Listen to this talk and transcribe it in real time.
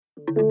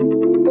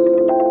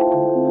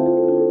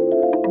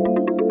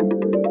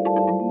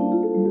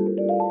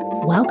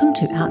Welcome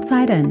to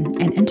Outside In,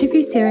 an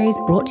interview series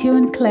brought to you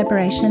in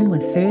collaboration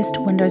with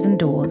First Windows and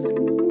Doors.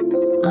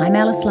 I'm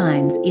Alice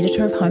Lyons,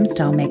 editor of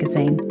Homestyle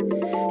magazine,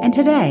 and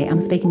today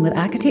I'm speaking with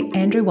architect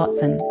Andrew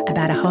Watson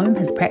about a home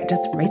his practice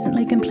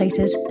recently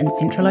completed in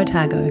central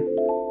Otago.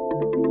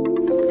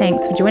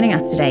 Thanks for joining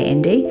us today,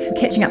 Andy. We're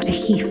catching up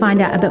to find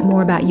out a bit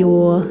more about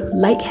your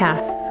lake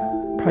house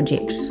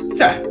project.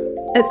 Yeah.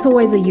 It's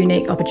always a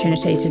unique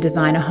opportunity to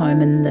design a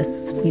home in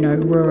this,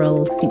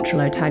 rural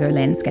central Otago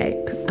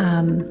landscape.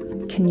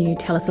 Can you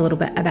tell us a little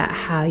bit about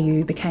how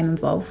you became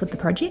involved with the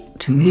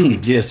project?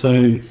 Yeah,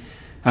 so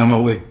I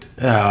worked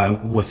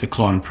with a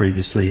client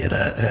previously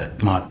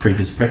at my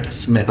previous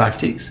practice, Map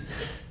Architects,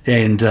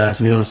 and to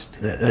be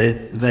honest,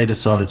 they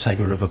decided to take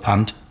a bit of a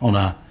punt on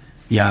a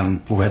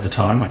young, well at the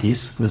time, I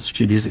guess, it was a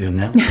few years ago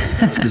now,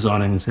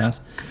 designing this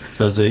house.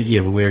 So we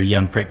were a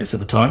young practice at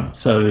the time.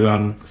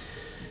 So,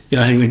 he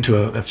went to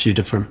a few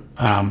different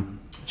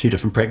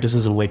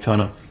practices, and we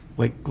kind of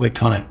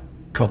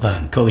got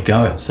the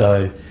go.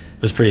 So it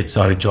was a pretty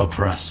exciting job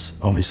for us,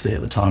 obviously,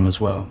 at the time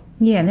as well.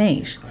 Yeah,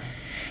 neat.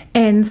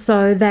 And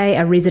so they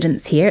are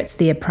residents here. It's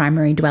their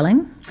primary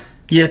dwelling.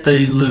 Yeah,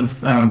 they live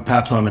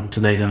part-time in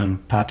Dunedin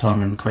and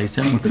part-time in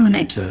Queenstown with a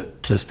view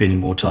to spending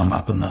more time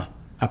up in the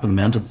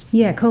mountains.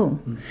 Yeah, cool.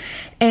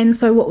 And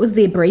so what was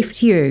their brief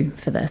to you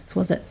for this,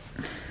 was it?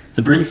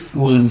 The brief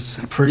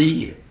was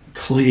pretty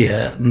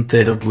clear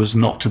that it was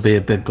not to be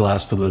a big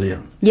glass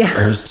pavilion.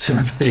 Yeah. It was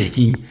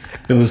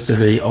to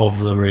be of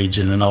the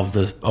region and of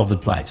the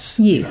place.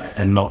 Yes.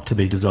 And not to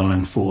be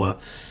designed for,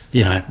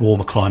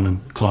 warmer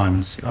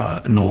climes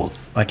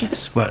north, I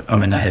guess. But I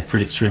mean, they have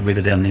pretty extreme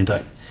weather down there.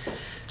 Don't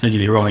get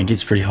me wrong, it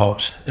gets pretty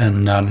hot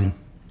in the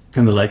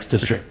Lakes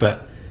District,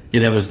 but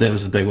yeah, that was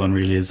the big one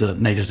really, is that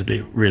it needed to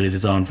be really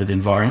designed for the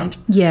environment.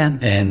 Yeah.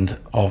 And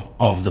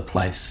of the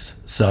place.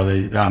 So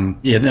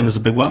that was a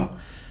big one.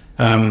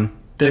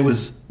 That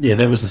was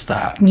the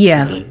start.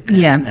 Yeah. Really.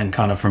 Yeah. And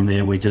kind of from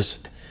there we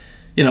just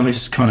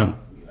kind of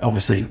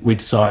obviously we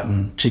decided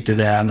and checked it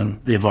out,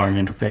 and the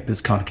environmental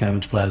factors kind of came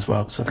into play as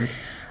well. So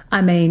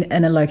I mean,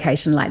 in a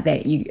location like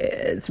that,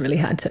 it's really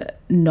hard to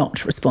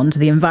not respond to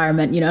the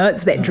environment.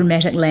 It's that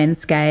dramatic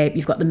landscape.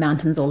 You've got the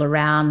mountains all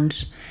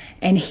around.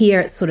 And here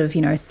it's sort of,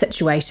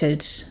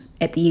 situated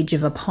at the edge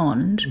of a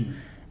pond.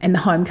 And the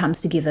home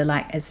comes together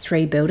like as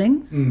three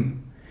buildings,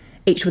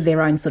 each with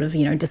their own sort of,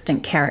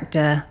 distinct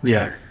character.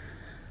 Yeah.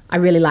 I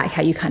really like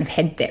how you kind of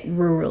had that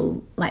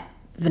rural, like,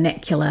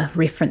 vernacular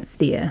reference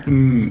there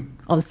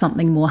of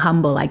something more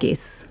humble, I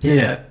guess.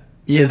 Yeah.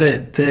 Yeah,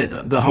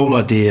 the whole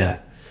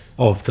idea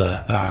of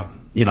the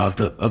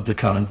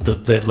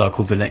that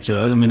local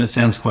vernacular. I mean, it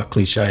sounds quite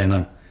cliche in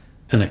a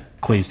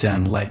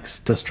Queenstown Lakes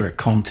District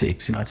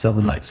context,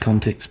 Southern Lakes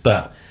context,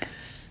 but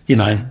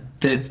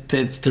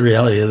that's the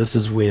reality. This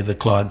is where the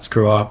clients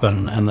grew up,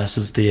 and this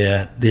is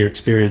their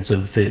experience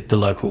of the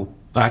local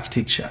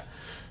architecture,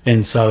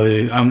 and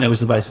so that was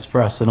the basis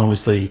for us. And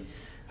obviously,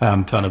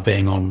 kind of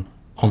being on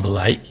the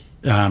lake,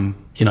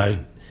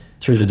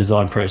 through the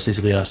design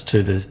process led us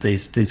to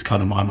these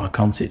kind of my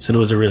concepts, and it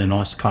was a really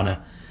nice kind of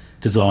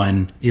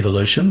design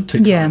evolution to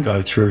kind of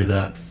go through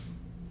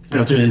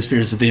through the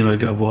experience of them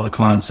while the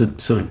clients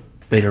had sort of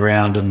been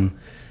around, and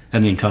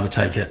then kind of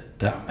take it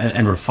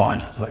and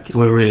refine it. Like,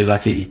 we're really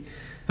lucky.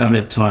 At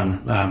the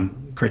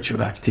time,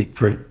 graduate architect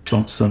Prue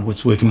Johnson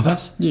was working with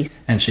us.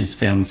 Yes. And she's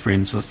family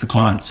friends with the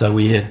client, so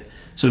we had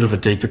sort of a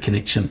deeper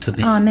connection to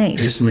them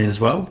personally as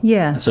well.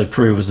 Yeah. And so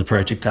Prue was the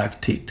project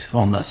architect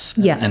on this.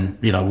 Yeah. And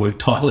worked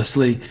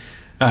tirelessly,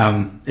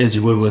 as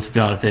you would with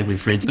kind of family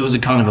friends. There was a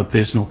kind of a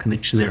personal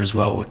connection there as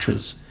well,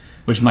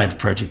 which made the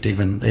project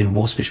even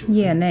more special.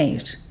 Yeah,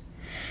 neat.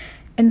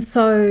 And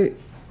so,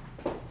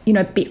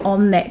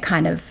 beyond that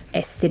kind of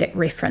aesthetic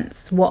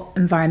reference, what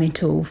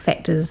environmental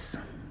factors,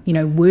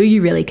 were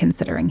you really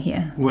considering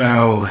here?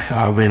 Well,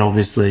 I mean,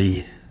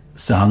 obviously,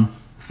 sun,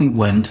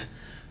 wind,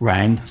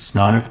 rain,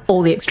 snow.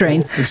 All the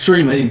extremes.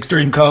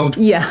 Extreme cold.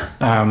 Yeah.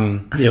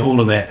 All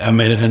of that. I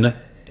mean,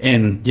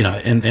 and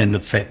the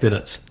fact that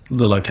it's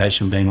the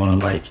location being on a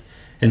lake.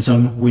 And so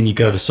when you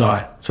go to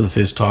site for the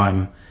first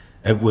time,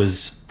 it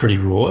was pretty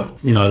raw.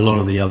 A lot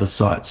of the other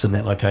sites in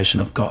that location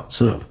have got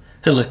sort of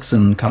hillocks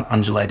and kind of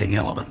undulating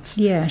elements.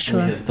 Yeah, sure.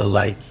 And we have the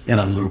lake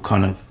and a little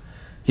kind of,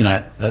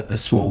 a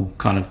small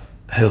kind of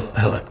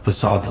hillock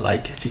beside the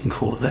lake, if you can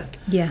call it that.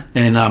 Yeah.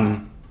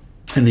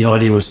 And the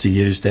idea was to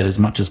use that as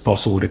much as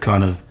possible to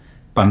kind of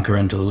bunker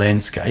into the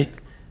landscape,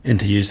 and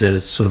to use that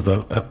as sort of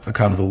a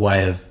kind of a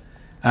way of,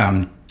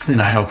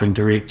 helping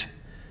direct,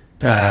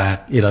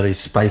 these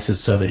spaces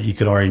so that you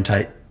could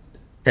orientate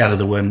out of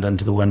the wind,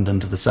 into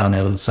the sun,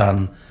 out of the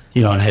sun,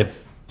 and have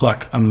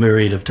like a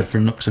myriad of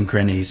different nooks and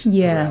crannies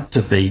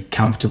to be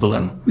comfortable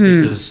in.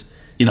 Because,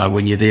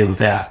 when you're there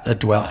without a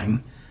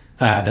dwelling,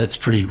 that's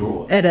pretty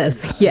raw. It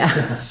is,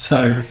 yeah.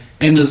 So,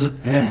 and there's,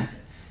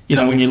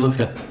 when you look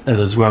at it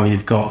as well, you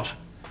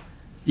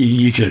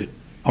could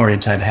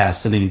orientate a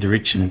house in any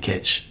direction and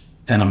catch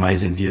an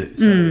amazing view.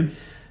 So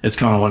it's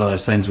kind of one of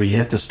those things where you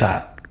have to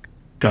start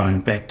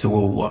going back to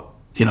all what,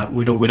 you know,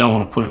 we don't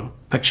want to put a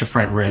picture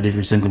frame around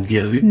every single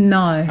view.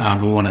 No.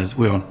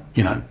 We want,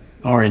 you know,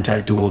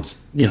 orientate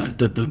towards, you know,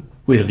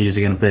 where the views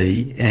are going to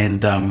be,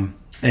 and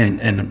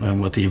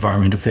with the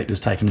environmental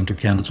factors taken into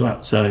account as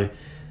well. So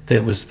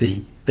that was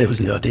the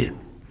idea.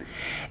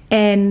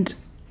 And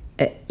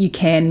you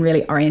can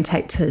really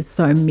orientate to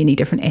so many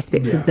different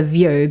aspects of the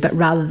view, but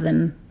rather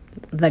than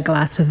the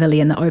glass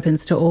pavilion that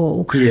opens to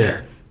all.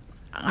 Yeah.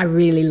 I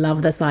really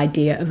love this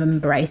idea of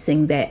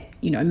embracing that,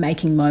 you know,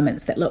 making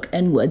moments that look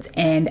inwards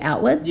and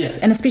outwards. Yeah.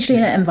 And especially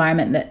in an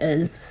environment that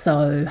is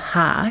so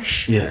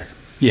harsh. Yeah.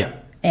 Yeah.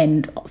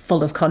 And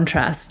full of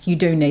contrast. You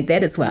do need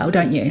that as well,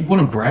 don't you? You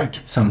want to break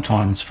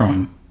sometimes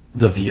from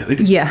the view.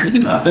 Yeah. You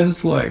know,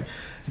 it's like,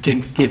 it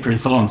can get pretty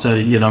full on. So,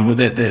 you know, with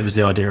that was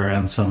the idea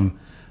around some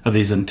of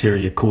these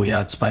interior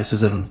courtyard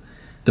spaces, and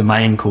the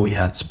main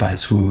courtyard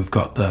space where we've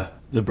got the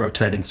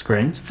rotating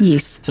screens.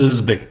 Yes. So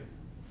there's a big,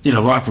 you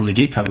know, right from the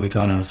get-go, we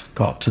kind of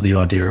got to the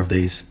idea of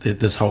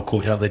this whole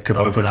courtyard that could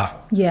open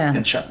up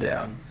and shut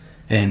down.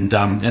 And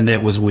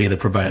that was where the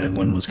prevailing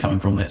wind was coming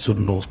from, that sort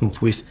of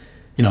north-northwest.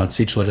 You know, in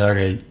Central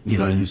area, you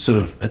know, you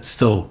sort of, it's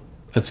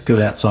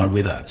good outside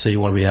weather. So you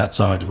want to be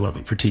outside, you want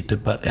to be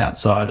protected, but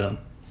outside and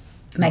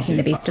making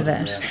the best of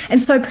it.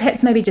 And so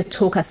perhaps maybe just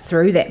talk us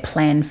through that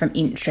plan from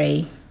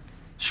entry.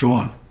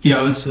 Sure.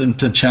 Yeah, it's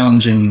the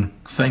challenging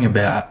thing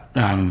about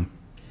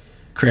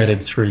creating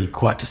three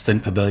quite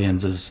distinct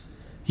pavilions is,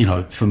 you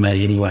know, for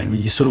me anyway,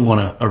 you sort of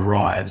want to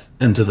arrive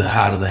into the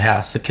heart of the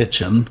house, the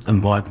kitchen,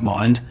 in my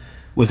mind,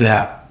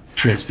 without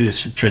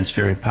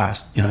transferring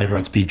past, you know,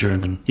 everyone's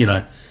bedroom and, you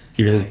know,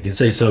 everything you can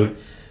see. So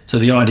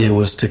the idea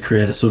was to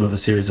create a sort of a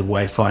series of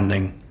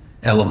wayfinding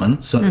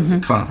elements. So there's a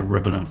kind of a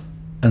ribbon of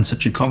in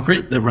situ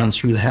concrete that runs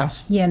through the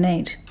house. Yeah,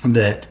 neat.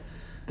 That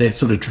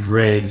sort of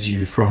drags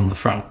you from the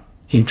front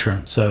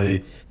entrance. So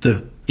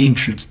the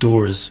entrance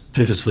door is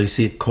purposefully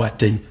set quite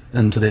deep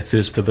into that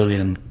first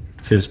pavilion,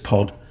 first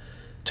pod,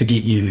 to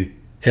get you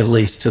at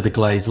least to the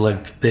glazed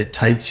link that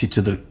takes you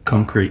to the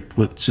concrete,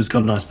 which has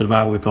got a nice bit of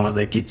artwork on it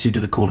that gets you to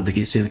the corner that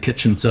gets you to the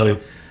kitchen. So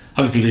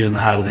hopefully you're in the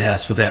heart of the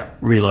house without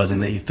realising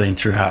that you've been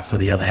through half of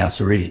the other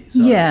house already.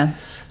 So, yeah.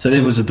 So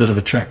that was a bit of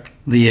a trick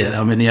there.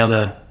 I mean, the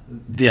other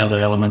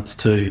elements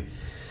to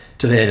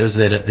that is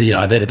that it, you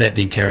know, that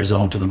then carries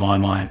on to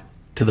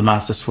the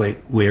master suite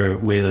where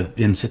the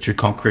in situ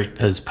concrete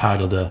is part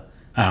of the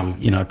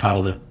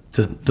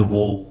the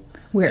wall,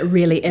 where it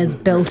really is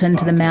built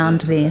into the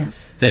mound there.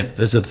 That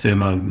is a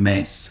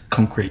thermomass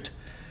concrete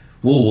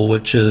wall,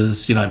 which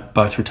is, you know,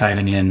 both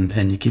retaining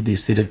and you get the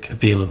aesthetic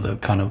feel of the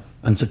kind of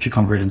in situ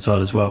concrete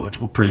inside as well, which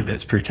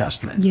that's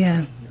precast.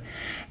 Yeah.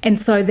 And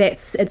so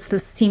it's the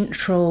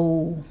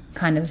central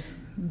kind of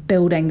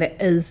building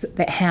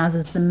that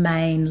houses the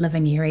main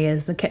living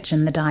areas, the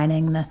kitchen, the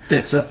dining,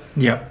 That's it.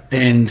 Yeah.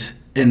 And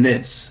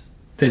that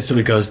sort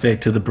of goes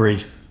back to the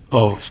brief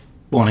of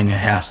wanting a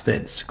house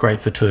that's great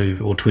for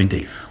 2 or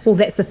 20. Well,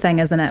 that's the thing,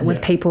 isn't it?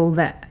 With people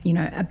that, you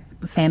know,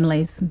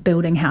 families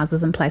building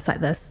houses in place like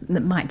this,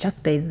 it might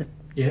just be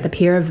the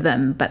pair of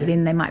them, but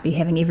then they might be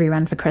having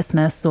everyone for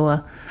Christmas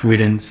or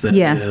weddings.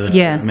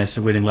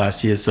 Massive wedding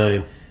last year.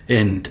 So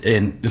and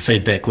the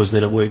feedback was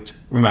that it worked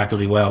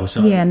remarkably well.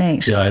 So yeah,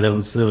 neat. You know,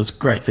 there was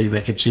great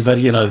feedback actually. But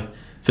you know,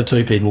 for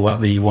 2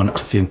 people, you want it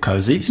to feel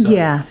cosy.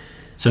 So,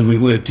 So we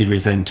worked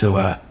everything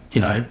to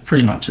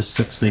pretty much a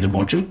 6 metre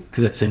module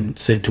because that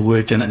seemed to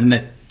work, and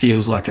that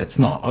feels like it's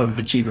not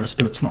over generous,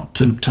 but it's not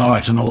too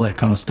tight and all that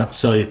kind of stuff.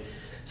 So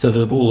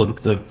all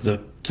of the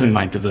 2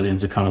 main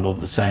pavilions are kind of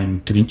the same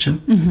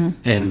dimension,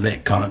 and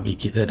that kind of, you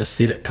get that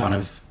aesthetic kind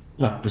of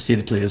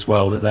aesthetically as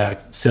well, that they're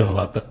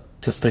similar but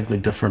distinctly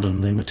different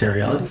in their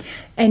materiality.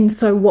 And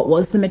so what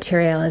was the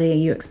materiality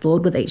you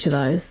explored with each of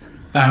those?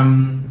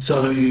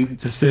 So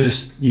the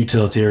first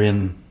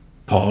utilitarian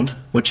pod,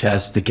 which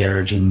has the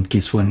garage and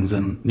guest wings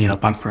and, you know,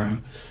 bunk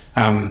room,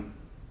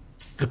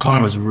 the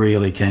client was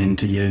really keen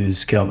to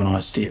use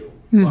galvanised steel,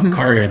 like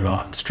corrugated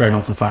iron, straight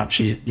off the farm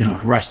shed, you know,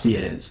 rusty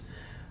as.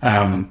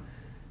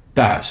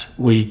 But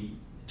we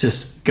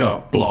just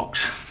got blocked.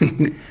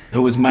 It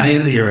was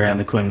mainly around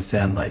the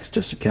Queenstown Lakes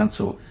District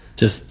Council,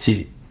 just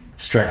said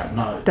straight up,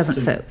 no. Doesn't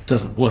fit.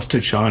 It's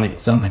too shiny or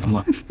something. I'm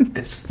like,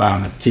 it's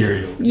farm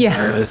material.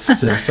 Yeah. You know, it's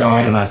just, so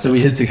I don't know. So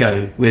we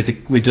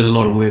did a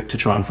lot of work to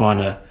try and find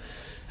a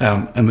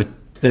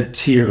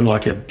material,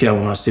 like a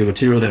galvanised steel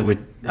material that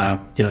would,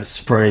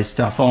 spray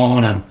stuff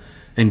on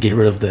and get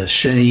rid of the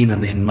sheen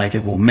and then make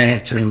it more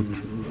matte,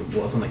 and it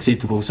wasn't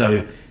acceptable.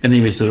 So, and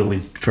then we sort of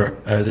went for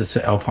it's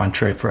an alpine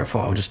tree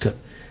profile, it's a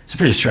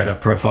pretty straight up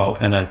profile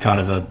and a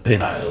kind of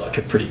like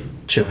a pretty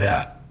chilled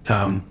out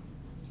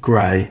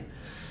grey,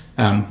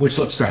 which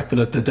looks great.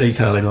 But the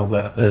detailing of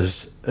it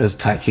is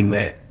taking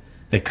that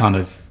kind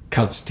of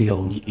coloured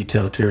steel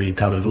utilitarian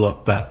kind of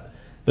look, but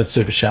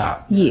super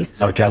sharp. Yes.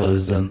 No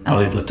colours and no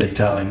level of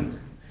detailing.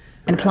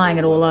 And applying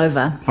it all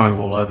over.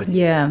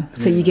 Yeah.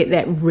 So you get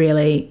that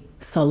really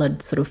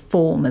solid sort of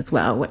form as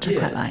well, which I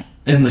quite like.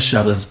 And the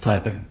shutters play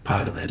a big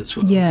part of that as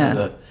well. Yeah.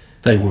 So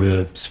they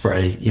were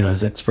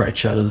zinc spray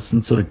shutters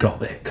and sort of got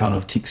that kind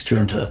of texture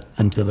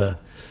into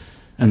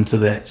into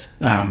that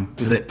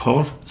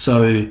pod.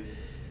 So,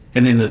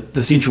 and then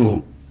the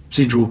central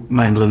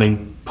main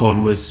living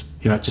pod was,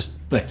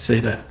 just black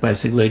cedar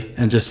basically,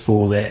 and just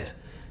for that,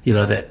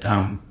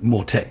 that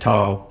more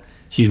tactile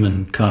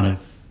human kind of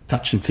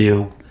touch and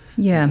feel.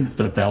 Yeah. A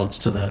bit of balance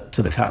to the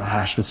kind of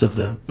harshness of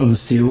the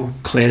steel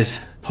clad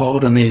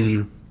pod, and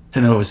then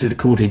obviously the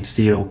coated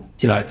steel.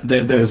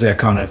 That was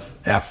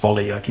our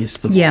folly, I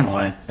guess.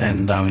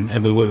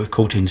 And we worked with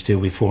coated steel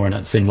before, and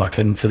it seemed like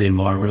for the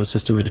environment, it was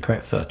just a really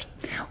great fit.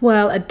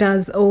 Well, it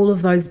does. All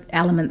of those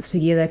elements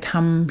together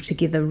come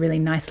together really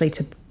nicely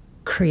to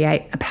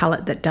create a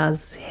palette that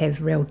does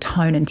have real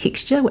tone and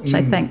texture, which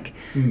I think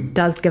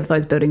does give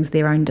those buildings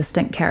their own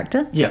distinct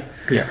character. Yeah.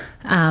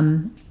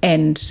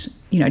 And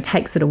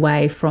takes it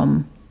away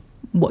from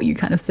what you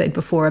kind of said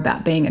before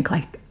about being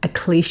a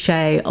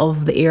cliche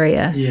of the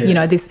area.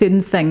 Yeah. There's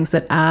certain things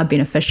that are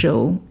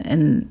beneficial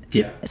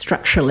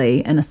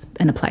structurally in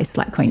a place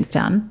like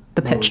Queenstown.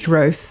 The pitched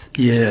roof,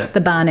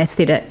 the barn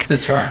aesthetic.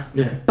 That's right,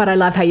 yeah. But I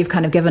love how you've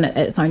kind of given it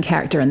its own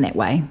character in that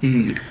way.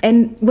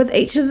 And with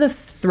each of the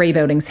 3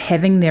 buildings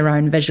having their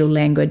own visual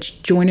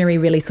language, joinery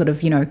really sort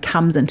of,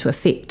 comes into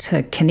effect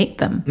to connect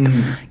them.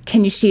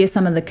 Can you share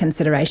some of the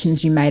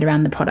considerations you made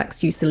around the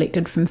products you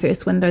selected from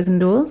First Windows and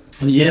Doors?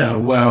 Yeah,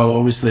 well,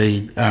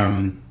 obviously,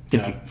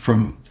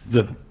 from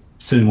the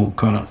thermal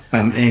kind of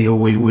angle,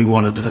 we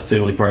wanted a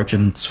thoroughly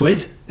broken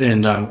suite,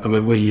 and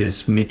we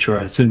use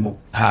Metro thermal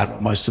hard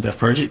on most of our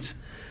projects,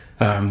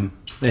 and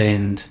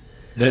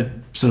that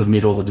sort of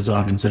met all the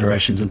design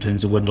considerations in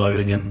terms of wind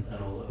loading and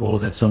all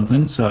of that sort of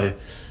thing. So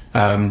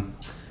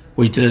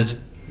we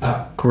did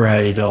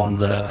upgrade on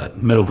the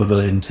middle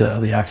pavilion to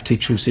the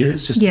architectural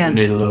series, just to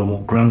need a little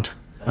more grunt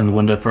in the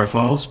window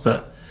profiles.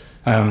 But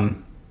I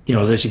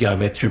was actually going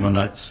back through my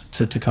notes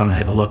to kind of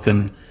have a look,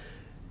 and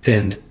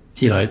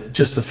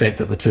just the fact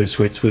that the 2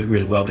 suites work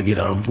really well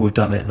together. We've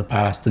done that in the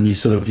past, and you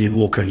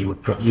walk in, you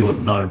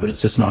wouldn't know, but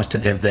it's just nice to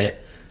have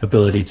that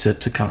ability to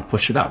kind of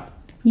push it up.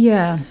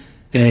 Yeah.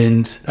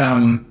 And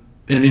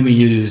then we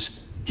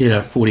used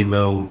 40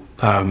 mil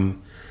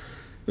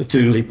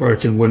thoroughly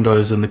broken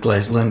windows in the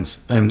glazed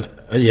links, and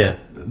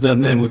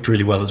that worked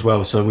really well as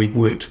well. So we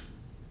worked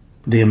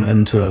them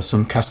into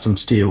some custom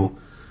steel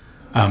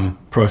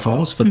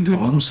profiles for the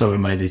columns. So we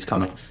made these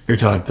kind of very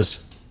kind of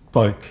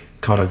bespoke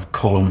kind of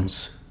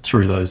columns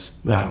through those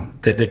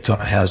that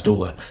kind of housed all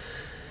the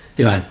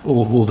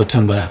all the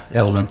timber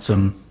elements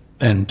and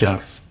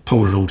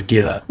pulled it all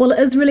together. Well, it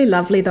is really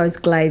lovely, those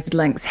glazed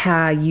links,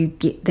 how you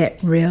get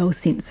that real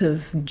sense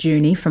of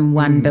journey from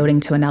one building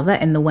to another,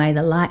 and the way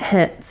the light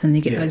hits, and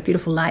you get those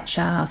beautiful light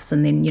shafts,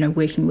 and then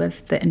working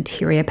with the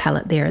interior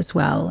palette there as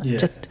well. It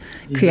just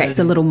creates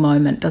a little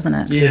moment, doesn't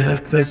it? Yeah,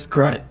 that's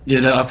great.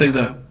 I think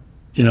that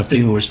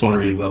people respond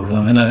really well,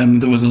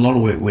 and there was a lot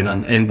of work went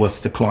on, and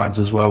with the clients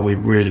as well. We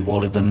really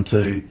wanted them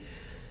to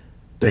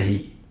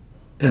be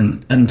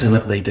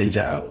intimately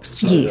detailed.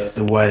 So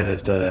the way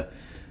that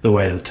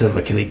the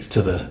timber connects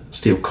to the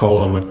steel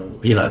column,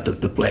 and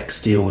the black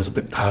steel was a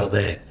big part of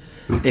that,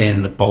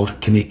 and the bolt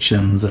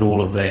connections and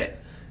all of that.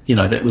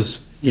 That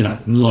was a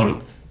lot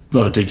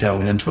of detail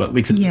went into it,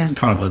 because it's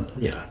kind of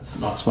it's a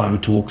nice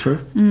moment to walk through.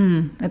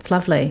 It's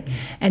lovely.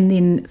 And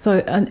then so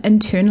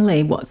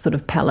internally, what sort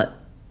of palette?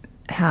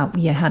 How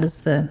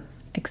does the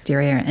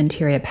exterior and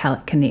interior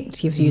palette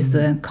connect? You've used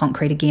the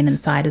concrete again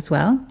inside as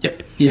well.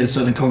 Yep. Yeah.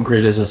 So the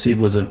concrete, as I said,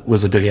 was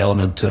a big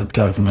element to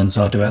go from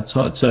inside to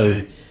outside.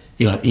 So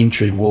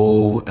entry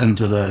wall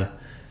into the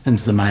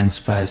main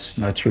space,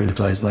 through the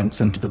glazed links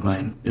into the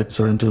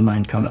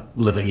main kind of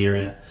living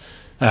area,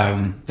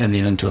 and then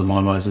into the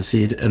MIMO, as I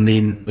said, and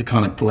then the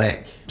kind of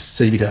black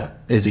cedar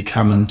as you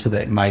come into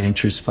that main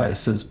entry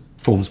space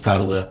forms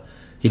part of the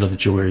the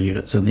jewellery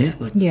units in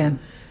there.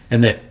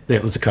 And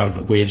that was the kind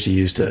of, we actually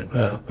used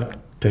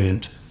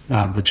burnt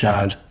the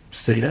charred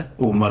cedar,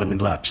 or might have been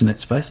larch in that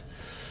space.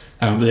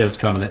 But that was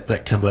kind of that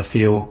black timber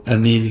feel.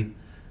 And then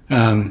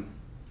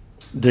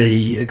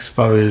the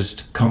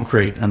exposed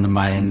concrete in the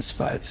main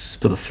space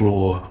for the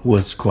floor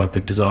was quite a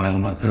big design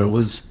element. And it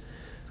was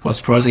quite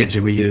surprising,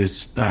 actually. We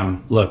used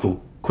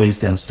local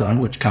Queenstown stone,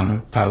 which kind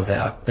of part of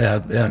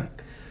our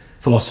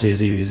philosophy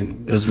is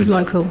using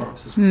local.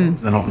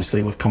 And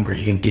obviously with concrete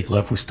you can get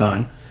local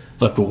stone,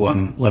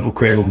 local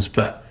cradles,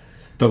 but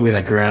where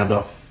they ground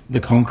off the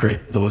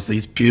concrete, there was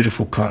these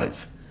beautiful kind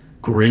of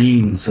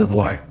greens of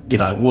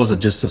it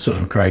wasn't just a sort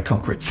of grey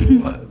concrete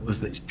floor, it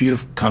was these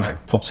beautiful kind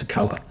of pops of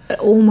colour. It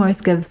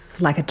almost gives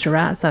like a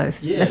terrazzo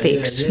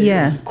effect.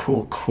 Yeah.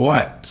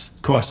 Quite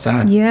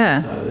stunning.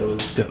 Yeah. So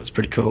that was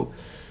pretty cool.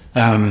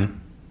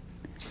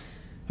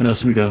 What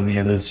else have we got in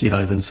there?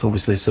 There's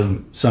obviously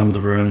some of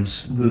the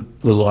rooms.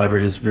 The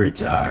library is very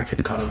dark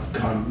and kind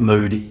of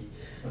moody.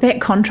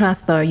 That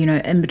contrast, though,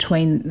 in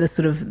between the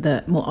sort of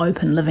the more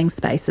open living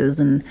spaces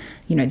and,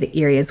 the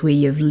areas where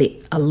you've let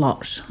a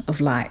lot of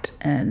light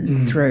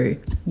in through,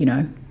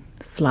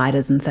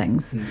 sliders and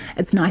things.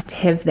 It's nice to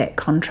have that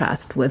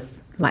contrast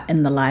with, like,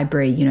 in the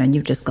library, and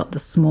you've just got the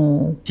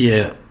small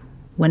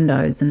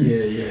windows.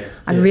 And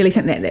I really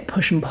think that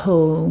push and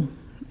pull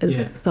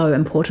is so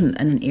important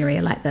in an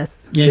area like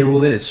this. Yeah, well,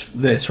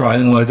 that's right.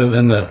 And like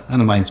in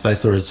the main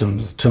space, there is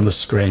some timber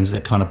screens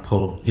that kind of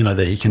pull,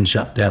 that you can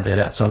shut down that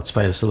outside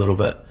space a little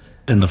bit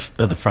at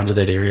the front of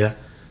that area,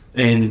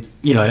 and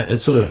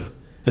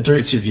it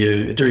directs your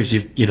view. It directs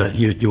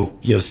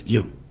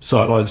your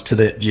sight lines to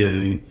that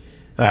view.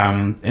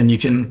 And you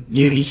can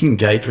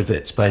engage with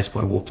that space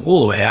by walking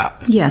all the way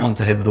out if you want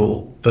to have it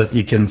all, but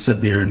you can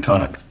sit there and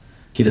kind of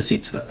get a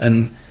sense of it.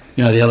 And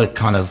the other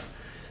kind of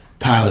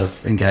part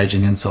of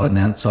engaging inside and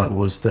outside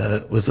was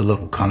the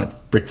little kind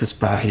of breakfast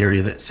bar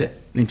area that sat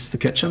next to the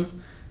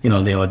kitchen.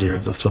 The idea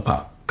of the flip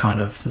up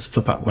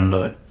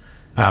window,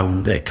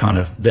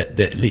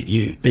 that let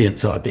you be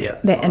inside, be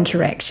outside. That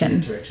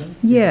interaction.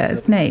 Yeah,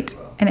 it's neat,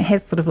 and it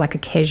has sort of like a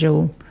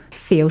casual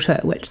feel to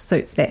it, which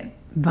suits that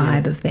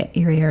vibe of that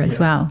area as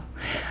well.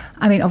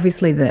 I mean,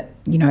 obviously the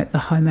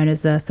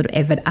homeowners are sort of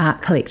avid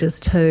art collectors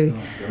too.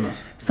 Oh,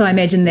 goodness. So I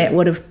imagine that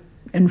would have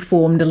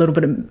informed a little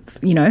bit of,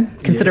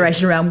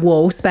 consideration around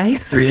wall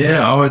space.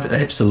 Yeah,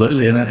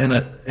 absolutely.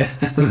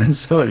 And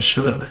so it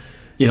should,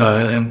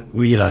 and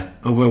we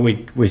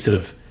sort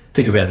of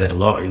think about that a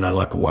lot,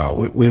 like, wow,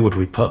 where would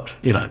we put,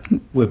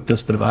 with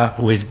this bit of art?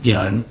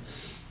 In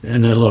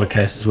a lot of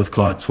cases with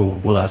clients,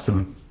 we'll ask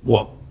them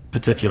what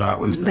particular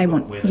artworks they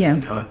want, where they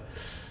go.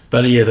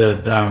 But yeah,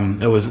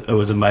 it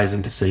was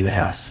amazing to see the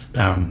house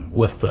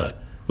with the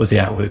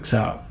artworks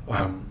out.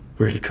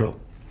 Really cool.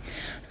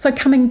 So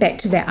coming back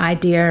to that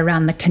idea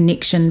around the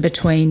connection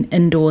between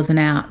indoors and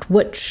out,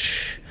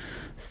 which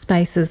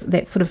spaces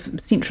that's sort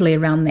of centrally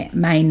around that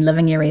main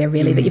living area,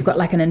 really, that you've got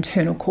like an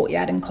internal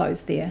courtyard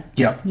enclosed there.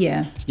 Yep.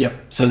 Yeah. Yep.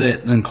 So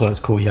that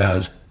enclosed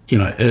courtyard,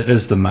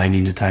 is the main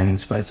entertaining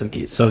space I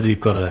get. So you've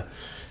got a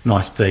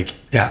nice big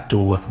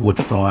outdoor wood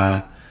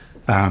fire.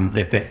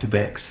 They're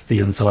back-to-backs, the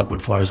inside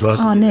wood fire as well.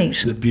 Oh,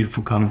 neat. The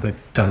beautiful kind of big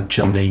double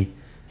chimney,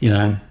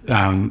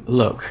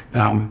 look,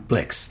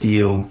 black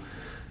steel,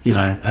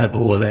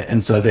 all of that.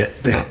 And so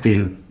that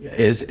then,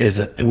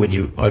 when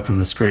you open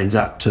the screens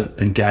up to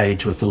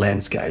engage with the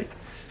landscape,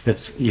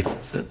 it's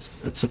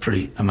a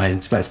pretty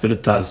amazing space, but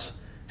it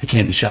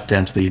can be shut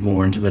down to be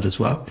more intimate as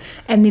well.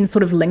 And then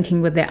sort of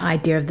linking with that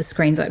idea of the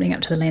screens opening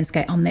up to the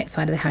landscape, on that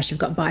side of the house, you've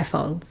got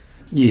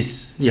bifolds.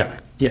 Yes, yeah,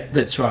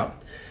 that's right.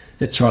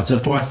 That's right. So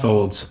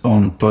bifolds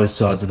on both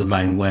sides of the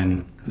main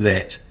wing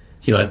that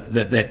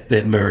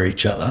that mirror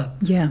each other.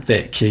 Yeah.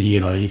 That can,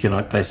 you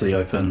can basically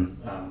open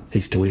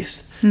east to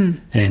west.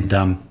 And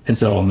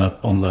so on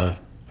the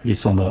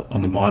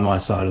my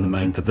side of the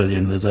main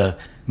pavilion, there's a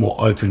more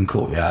open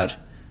courtyard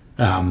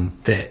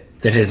that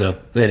has a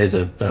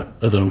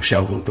little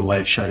shelter with the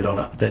wave shade on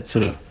it. That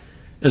sort of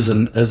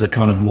is a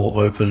kind of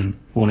more open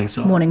morning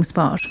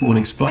spot.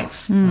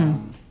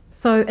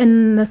 So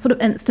in the sort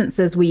of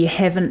instances where you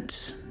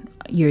haven't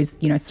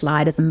used,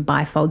 sliders and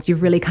bifolds,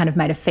 you've really kind of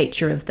made a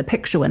feature of the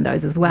picture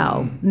windows as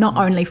well, not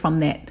only from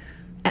that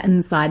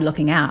inside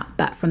looking out,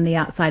 but from the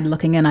outside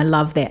looking in. I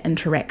love that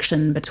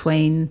interaction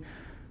between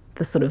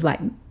the sort of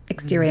like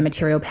exterior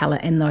material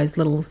palette and those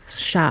little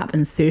sharp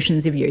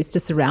insertions you've used to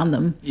surround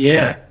them.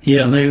 Yeah,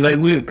 and they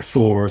work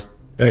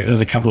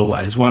in a couple of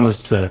ways. One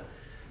is to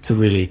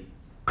really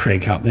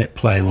crank up that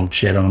play on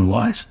shadow and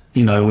light.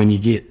 When you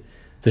get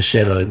the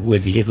shadow,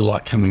 when you get the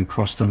light coming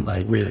across them,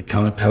 they really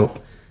kind of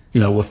help,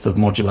 with the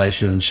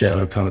modulation and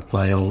shadow kind of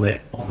play on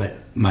that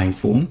main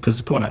form, because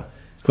it's quite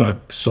a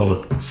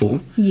solid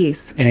form.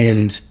 Yes.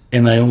 And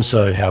they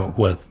also help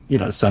with,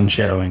 sun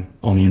shadowing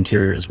on the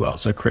interior as well.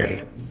 So creating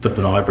a bit of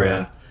an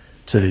eyebrow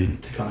to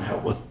kind of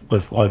help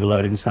with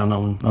overloading sun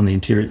on the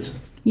interiors.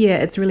 Yeah,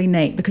 it's really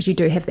neat because you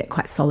do have that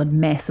quite solid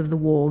mass of the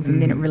walls,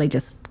 and then it really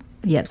just,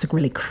 it's a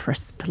really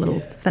crisp little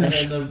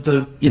finish. And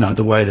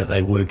the way that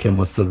they work in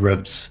with the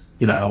ribs,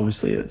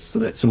 obviously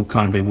that's all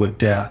kind of been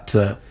worked out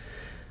to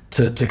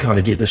kind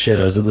of get the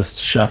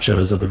sharp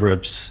shadows of the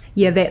ribs.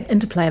 Yeah, that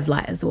interplay of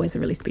light is always a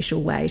really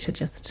special way to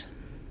just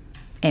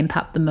amp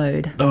up the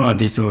mood. Oh,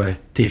 definitely.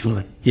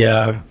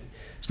 Yeah,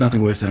 it's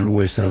nothing worse than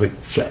a big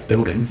flat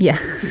building. Yeah.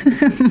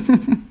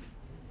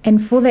 And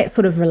for that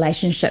sort of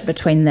relationship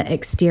between the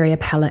exterior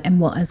palette and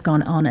what has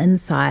gone on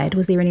inside,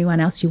 was there anyone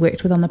else you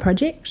worked with on the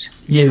project?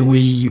 Yeah,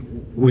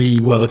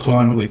 the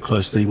client worked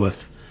closely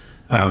with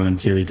our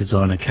interior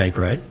designer, Kay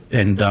Gray,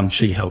 and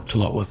she helped a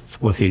lot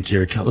with the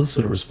interior colours,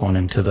 sort of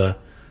responding to the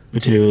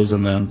materials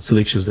and the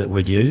selections that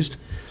we'd used.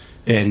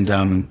 And,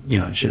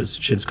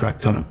 she's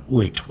great, kind of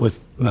worked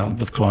with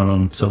client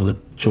on some of the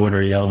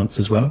joinery elements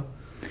as well.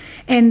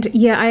 And,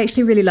 I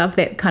actually really love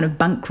that kind of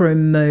bunk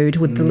room mood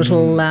with the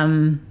little,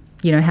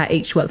 how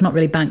it's not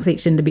really bunks,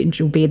 each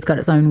individual bed's got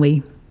its own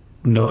wee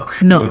nook.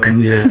 Yeah.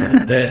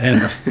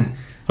 And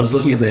I was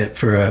looking at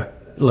that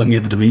looking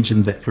at the dimensions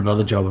of that for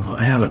another job. I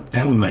thought,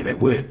 how do we make that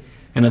work?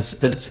 And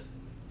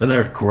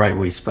they're a great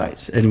wee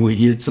space, and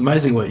it's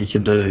amazing what you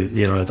can do.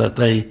 That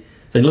they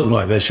look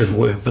like they shouldn't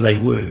work, but they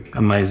work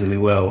amazingly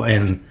well.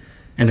 And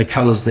the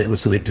colours that were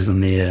selected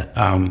in there,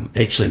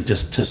 actually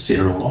just to set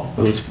it all off,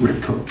 it was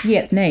really cool.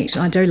 Yeah, it's neat.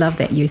 I do love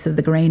that use of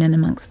the green in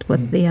amongst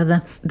with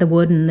the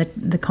wood and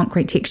the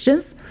concrete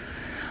textures.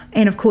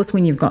 And of course,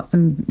 when you've got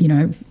some, you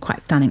know,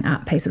 quite stunning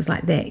art pieces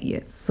like that,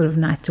 it's sort of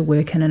nice to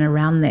work in and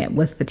around that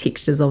with the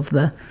textures of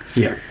the...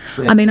 Yeah.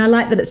 I mean, I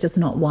like that it's just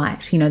not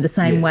white, you know, the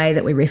same way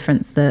that we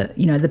reference the,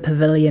 you know, the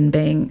pavilion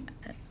being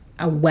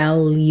a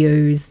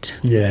well-used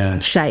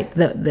shape,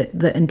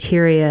 the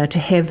interior, to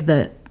have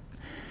the...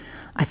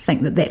 I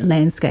think that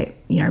landscape,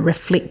 you know,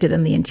 reflected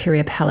in the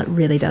interior palette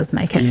really does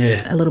make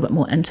it a little bit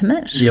more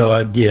intimate.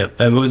 Yeah.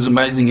 It was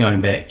amazing going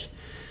back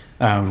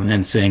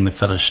and seeing the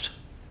finished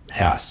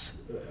house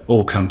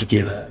all come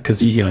together,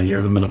 because you're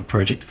in the middle of a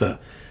project for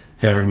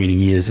however many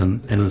years,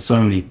 and there's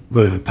so many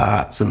moving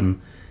parts, and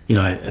you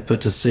know,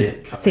 but to see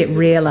it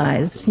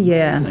realised,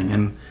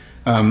 and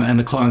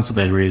the clients have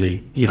been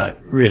really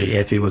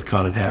happy with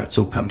kind of how it's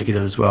all come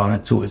together as well, and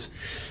it's always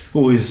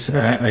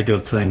a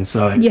good thing.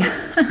 So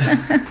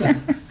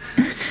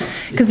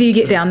because do you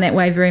get down that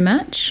way very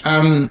much?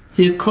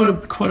 Quite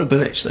a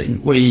bit actually.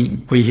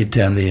 We head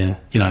down there,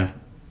 you know,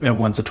 about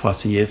once or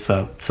twice a year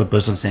for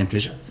business and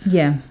pleasure.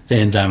 Yeah.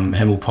 And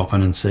we'll pop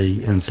in and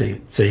see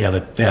how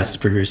the house is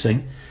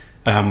progressing.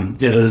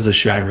 It is a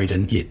shame we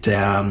didn't get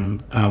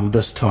down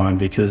this time,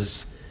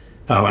 because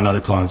I know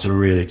the clients are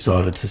really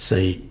excited to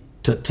see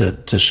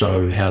to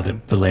show how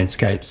the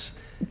landscapes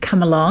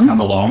come along.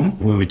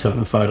 When we took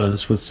the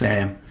photos with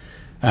Sam,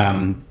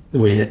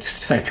 we had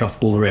to take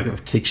off all the rabbit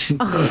protection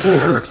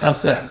for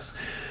ourselves.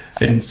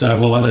 And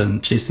so, I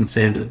didn't, Jess and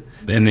Sam did.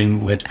 And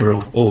then we had to put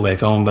it all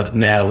back on, but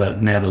now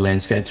the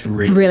landscape's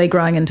really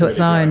growing into its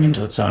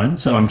own.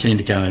 So I'm keen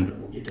to go and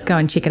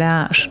check it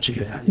out.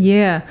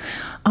 Yeah.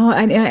 Oh,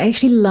 and I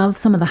actually love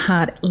some of the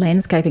hard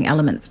landscaping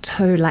elements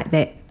too, like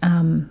that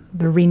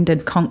the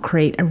rendered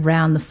concrete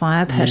around the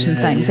fire pit and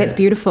things. That's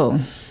beautiful.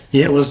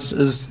 Yeah, it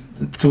was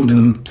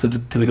talking to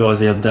the guys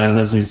the other day, and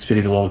they've been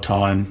spending a lot of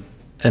time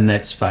in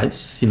that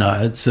space. You know,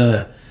 it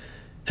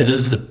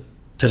is the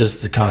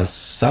kind of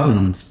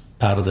southern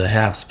part of the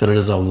house, but it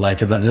is on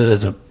lake, and it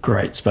is a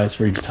great space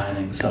for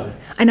entertaining. So,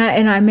 and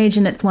I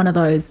imagine it's one of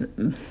those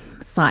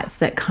sites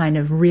that kind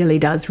of really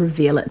does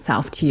reveal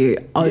itself to you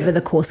over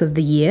the course of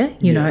the year,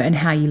 you know, and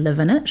how you live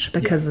in it,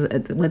 because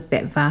with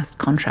that vast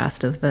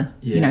contrast of the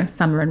you know,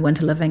 summer and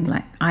winter living,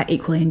 like I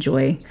equally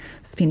enjoy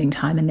spending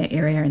time in that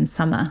area in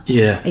summer,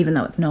 even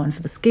though it's known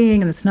for the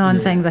skiing and the snow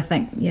and things. I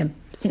think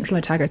Central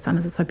Otago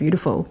summers are so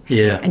beautiful,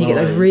 and you get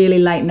those really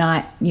late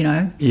night, you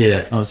know.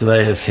 So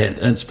they have had,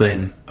 it's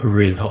been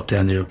really hot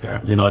down there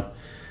apparently, and I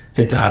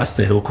had to ask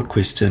that awkward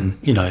question,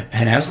 you know,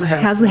 how's the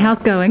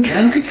house going?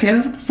 How's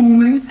it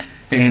performing?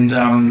 And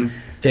good.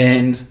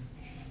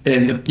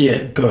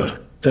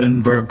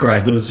 And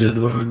great. There was a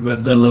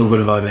little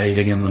bit of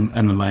overheating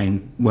in the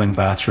main wing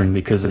bathroom,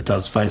 because it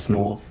does face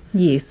north.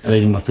 Yes. And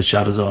even with the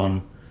shutters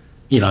on,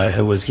 you know,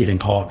 it was getting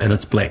hot, and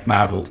it's black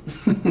marble.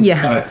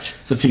 Yeah. So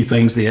it's a few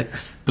things there.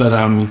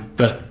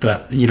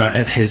 But you know,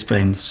 it has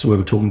been, so we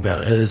were talking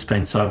about it has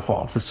been so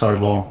hot for so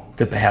long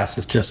that the house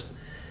is just,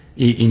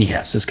 any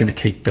house is going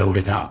to keep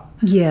building up.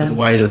 Yeah. But the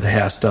way that the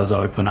house does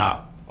open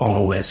up on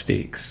all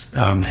aspects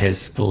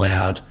has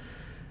allowed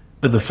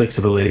the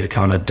flexibility to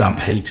kind of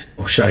dump heat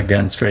or shade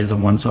down screens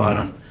on one side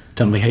and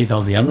dump heat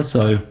on the other.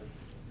 So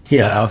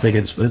I think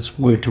it's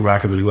worked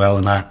remarkably well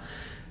in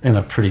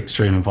a pretty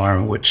extreme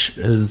environment, which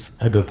is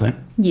a good thing.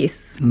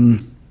 Yes.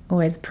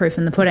 Always proof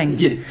in the pudding.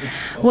 Yeah.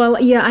 Well,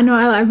 I know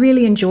I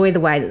really enjoy the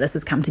way that this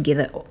has come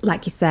together,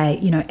 like you say,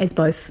 you know, as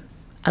both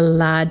a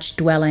large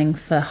dwelling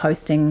for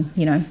hosting,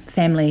 you know,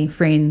 family,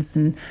 friends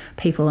and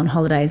people on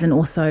holidays, and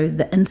also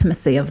the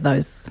intimacy of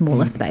those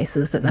smaller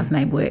spaces that they've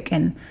made work.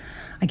 And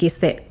I guess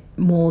that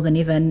more than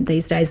ever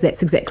these days,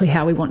 that's exactly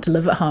how we want to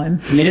live at home.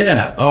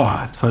 Yeah. Oh,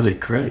 I totally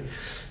agree.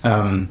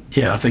 I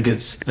think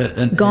it's...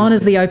 gone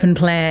is the open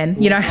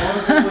plan, you know.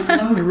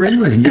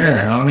 Really,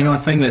 yeah. I mean, I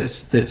think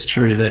that's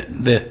true,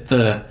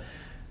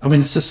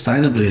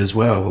 sustainably as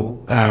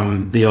well,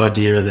 the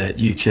idea that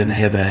you can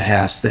have a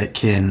house that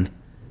can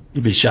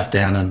be shut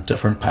down in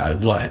different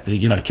parts, like,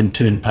 you know, can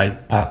turn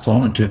parts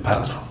on and turn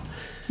parts off.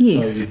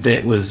 Yes. So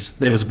that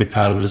was a big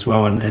part of it as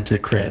well, and to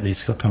create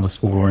these kind of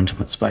smaller,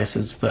 intimate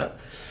spaces. But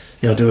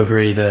I do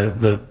agree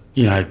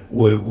you know,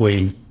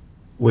 we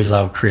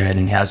love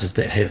creating houses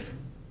that have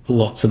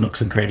lots of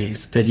nooks and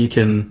crannies that you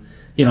can,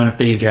 you know,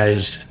 be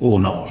engaged or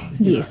not.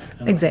 Yes,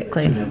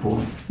 exactly. It's really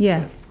important.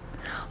 Yeah.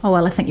 Oh,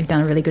 well, I think you've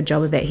done a really good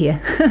job of that here.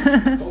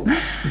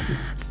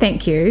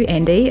 Thank you,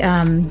 Andy.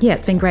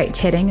 It's been great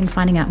chatting and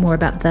finding out more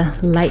about the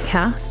lake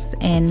house,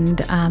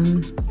 and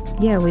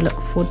we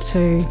look forward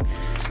to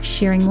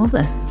sharing more of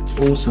this.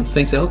 Awesome.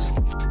 Thanks, Alex.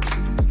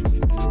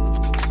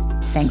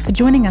 Thanks for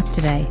joining us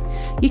today.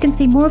 You can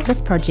see more of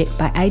this project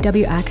by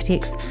AW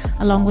Architects,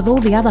 along with all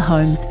the other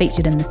homes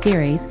featured in the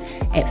series,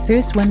 at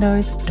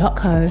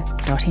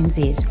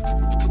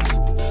firstwindows.co.nz.